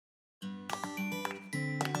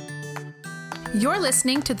You're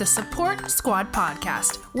listening to the Support Squad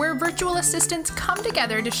podcast, where virtual assistants come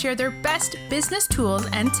together to share their best business tools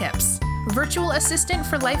and tips. Virtual assistant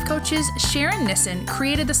for life coaches Sharon Nissen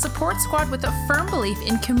created the Support Squad with a firm belief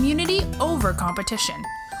in community over competition.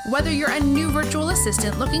 Whether you're a new virtual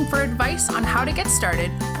assistant looking for advice on how to get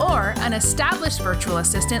started, or an established virtual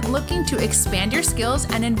assistant looking to expand your skills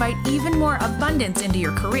and invite even more abundance into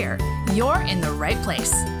your career, you're in the right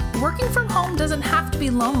place. Working from home doesn't have to be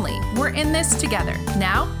lonely. We're in this together.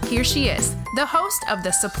 Now, here she is, the host of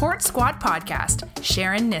the Support Squad podcast,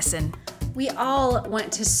 Sharon Nissen. We all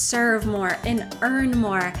want to serve more and earn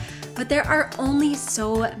more, but there are only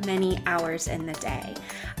so many hours in the day.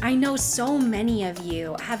 I know so many of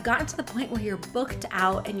you have gotten to the point where you're booked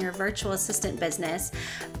out in your virtual assistant business,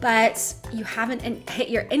 but you haven't hit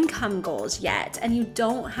your income goals yet, and you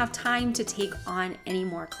don't have time to take on any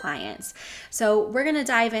more clients. So we're going to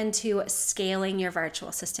dive into scaling your virtual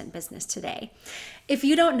assistant business today. If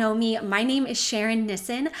you don't know me, my name is Sharon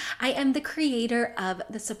Nissen. I am the creator of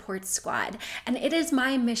the Support Squad, and it is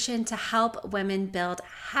my mission to help women build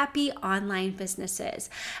happy online businesses.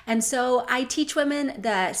 And so I teach women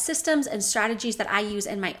the systems and strategies that I use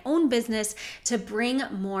in my own business to bring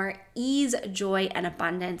more ease, joy, and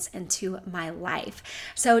abundance into my life.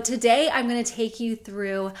 So today I'm going to take you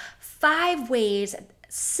through 5 ways,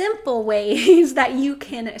 simple ways that you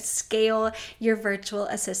can scale your virtual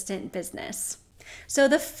assistant business. So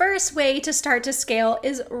the first way to start to scale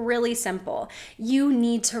is really simple. You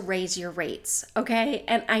need to raise your rates, okay?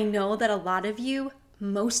 And I know that a lot of you,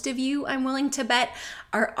 most of you, I'm willing to bet,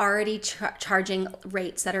 are already charging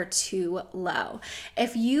rates that are too low.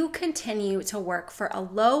 If you continue to work for a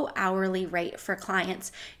low hourly rate for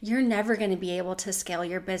clients, you're never going to be able to scale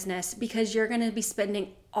your business because you're going to be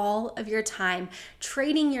spending all of your time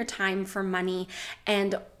trading your time for money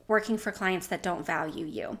and working for clients that don't value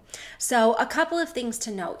you. So a couple of things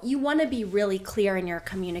to note. You want to be really clear in your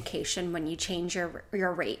communication when you change your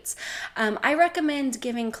rates. I recommend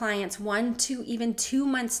giving clients 1 to even 2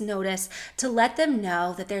 months notice to let them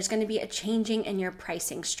know that there's going to be a changing in your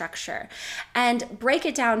pricing structure, and break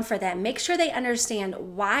it down for them. Make sure they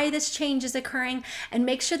understand why this change is occurring, and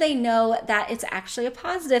make sure they know that it's actually a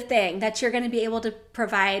positive thing, that you're going to be able to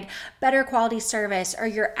provide better quality service, or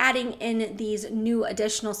you're adding in these new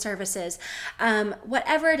additional services.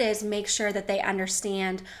 Whatever it is, make sure that they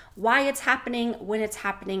understand why it's happening, when it's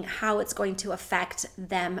happening, how it's going to affect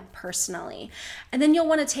them personally. And then you'll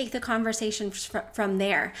want to take the conversation from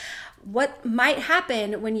there. What might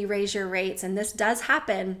happen when you raise your rates, and this does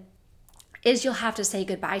happen, is you'll have to say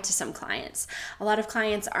goodbye to some clients. A lot of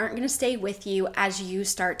clients aren't going to stay with you as you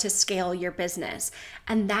start to scale your business.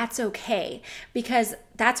 And that's okay, because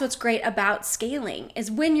that's what's great about scaling is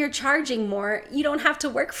when you're charging more, you don't have to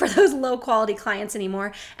work for those low quality clients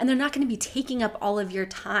anymore, and they're not going to be taking up all of your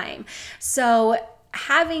time. So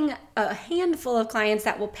having a handful of clients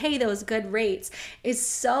that will pay those good rates is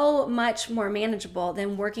so much more manageable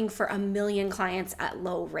than working for 1 million clients at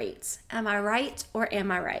low rates. Am I right, or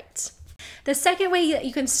am I right? The second way that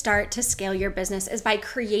you can start to scale your business is by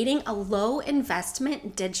creating a low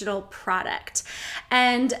investment digital product.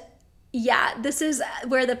 And yeah, this is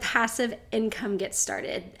where the passive income gets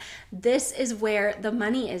started. This is where the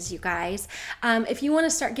money is, you guys. If you want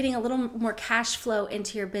to start getting a little more cash flow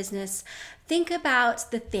into your business, think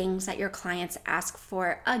about the things that your clients ask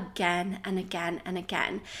for again and again and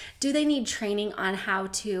again. Do they need training on how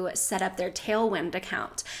to set up their Tailwind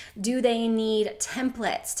account? Do they need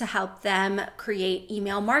templates to help them create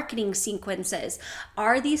email marketing sequences?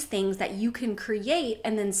 Are these things that you can create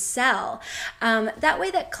and then sell? That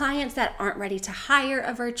way that clients that aren't ready to hire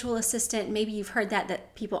a virtual assistant, maybe you've heard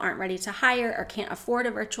that people aren't ready to hire or can't afford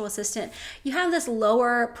a virtual assistant, you have this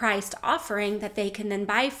lower priced offering that they can then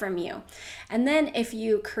buy from you. And then if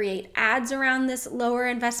you create ads around this lower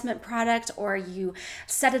investment product, or you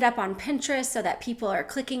set it up on Pinterest so that people are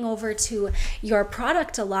clicking over to your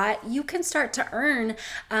product a lot, you can start to earn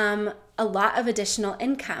a lot of additional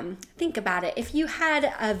income. Think about it. If you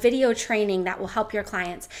had a video training that will help your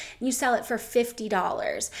clients, and you sell it for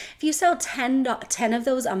 $50, if you sell 10 of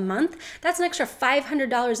those a month, that's an extra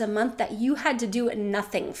 $500 a month that you had to do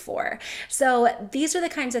nothing for. So these are the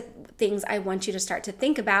kinds of things I want you to start to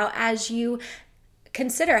think about as you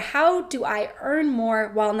consider, how do I earn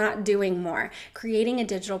more while not doing more? Creating a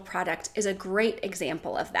digital product is a great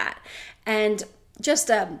example of that. And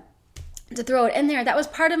just a to throw it in there, that was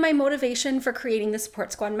part of my motivation for creating the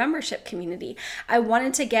Support Squad membership community. I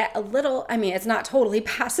wanted to get a little, it's not totally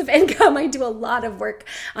passive income. I do a lot of work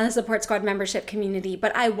on the Support Squad membership community,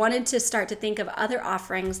 but I wanted to start to think of other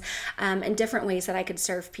offerings and different ways that I could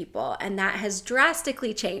serve people. And that has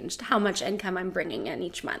drastically changed how much income I'm bringing in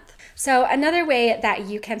each month. So another way that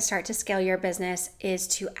you can start to scale your business is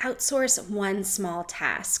to outsource one small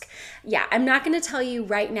task. Yeah, I'm not going to tell you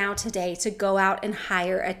right now today to go out and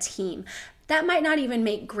hire a team. That might not even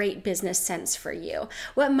make great business sense for you.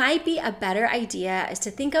 What might be a better idea is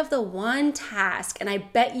to think of the one task, and I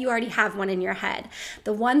bet you already have one in your head,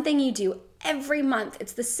 the one thing you do every month.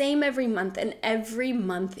 It's the same every month, and every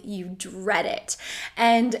month you dread it.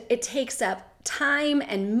 And it takes up time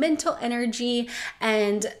and mental energy,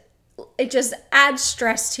 and it just adds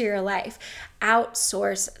stress to your life.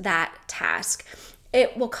 Outsource that task.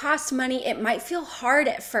 It will cost money. It might feel hard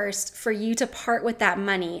at first for you to part with that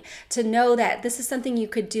money, to know that this is something you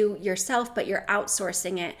could do yourself, but you're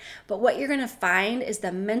outsourcing it. But what you're going to find is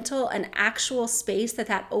the mental and actual space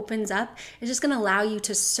that opens up is just going to allow you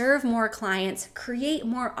to serve more clients, create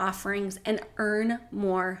more offerings, and earn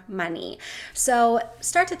more money. So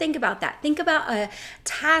start to think about that. Think about a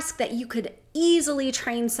task that you could easily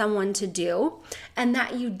train someone to do, and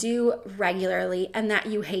that you do regularly, and that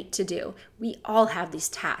you hate to do. We all have these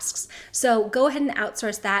tasks. So go ahead and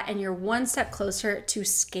outsource that, and you're one step closer to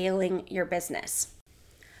scaling your business.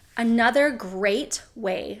 Another great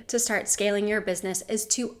way to start scaling your business is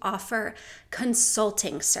to offer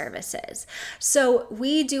consulting services. So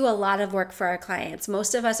we do a lot of work for our clients.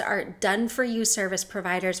 Most of us are done-for-you service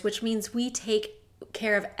providers, which means we take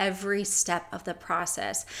care of every step of the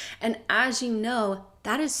process. And as you know,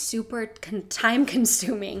 that is super time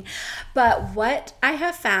consuming. But what I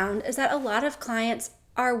have found is that a lot of clients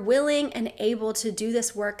are willing and able to do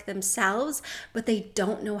this work themselves, but they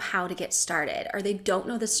don't know how to get started, or they don't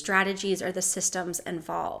know the strategies or the systems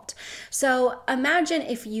involved. So imagine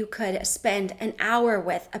if you could spend an hour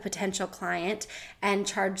with a potential client and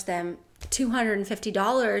charge them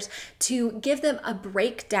 $250 to give them a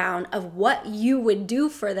breakdown of what you would do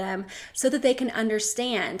for them so that they can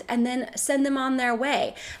understand, and then send them on their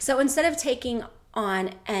way. So instead of taking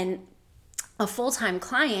on a full-time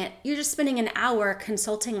client, you're just spending an hour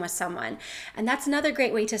consulting with someone. And that's another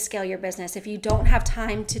great way to scale your business if you don't have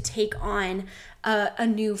time to take on a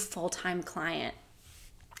new full-time client.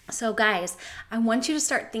 So guys, I want you to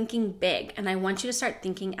start thinking big, and I want you to start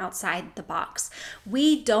thinking outside the box.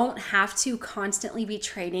 We don't have to constantly be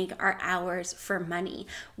trading our hours for money.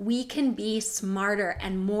 We can be smarter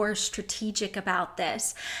and more strategic about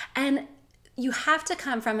this. And you have to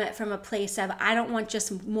come from it from a place of, I don't want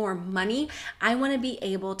just more money. I want to be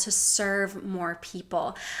able to serve more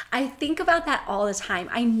people. I think about that all the time.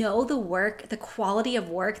 I know the quality of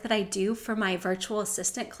work that I do for my virtual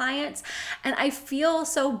assistant clients, and I feel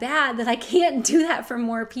so bad that I can't do that for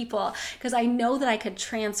more people, because I know that I could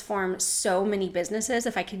transform so many businesses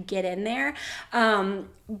if I could get in there.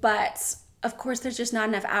 But of course, there's just not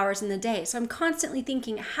enough hours in the day. So I'm constantly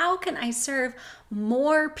thinking, how can I serve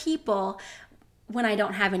more people when I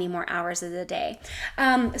don't have any more hours of the day?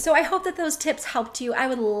 So I hope that those tips helped you. I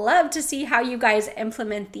would love to see how you guys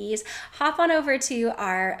implement these. Hop on over to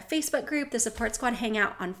our Facebook group, the Support Squad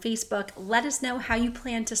Hangout on Facebook. Let us know how you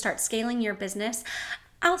plan to start scaling your business.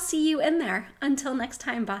 I'll see you in there. Until next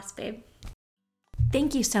time, Boss Babe.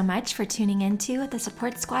 Thank you so much for tuning into the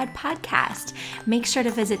Support Squad podcast. Make sure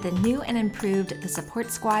to visit the new and improved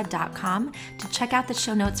thesupportsquad.com to check out the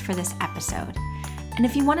show notes for this episode. And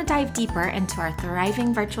if you want to dive deeper into our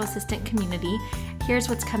thriving virtual assistant community, here's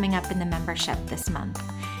what's coming up in the membership this month.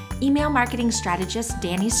 Email marketing strategist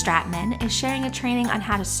Danny Stratman is sharing a training on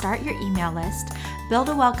how to start your email list, build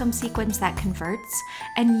a welcome sequence that converts,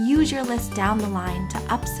 and use your list down the line to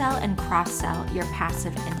upsell and cross-sell your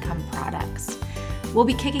passive income products. We'll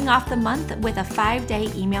be kicking off the month with a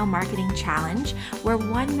 5-day email marketing challenge where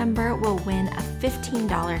one member will win a $15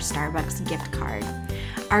 Starbucks gift card.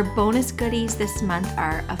 Our bonus goodies this month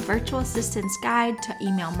are a virtual assistant's guide to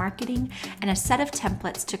email marketing and a set of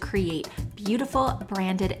templates to create beautiful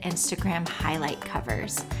branded Instagram highlight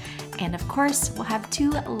covers. And of course, we'll have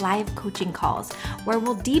 2 live coaching calls where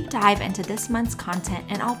we'll deep dive into this month's content,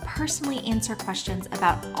 and I'll personally answer questions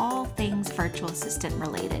about all things virtual assistant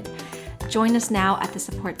related. Join us now at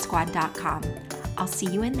thesupportsquad.com. I'll see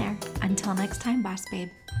you in there. Until next time, Boss Babe.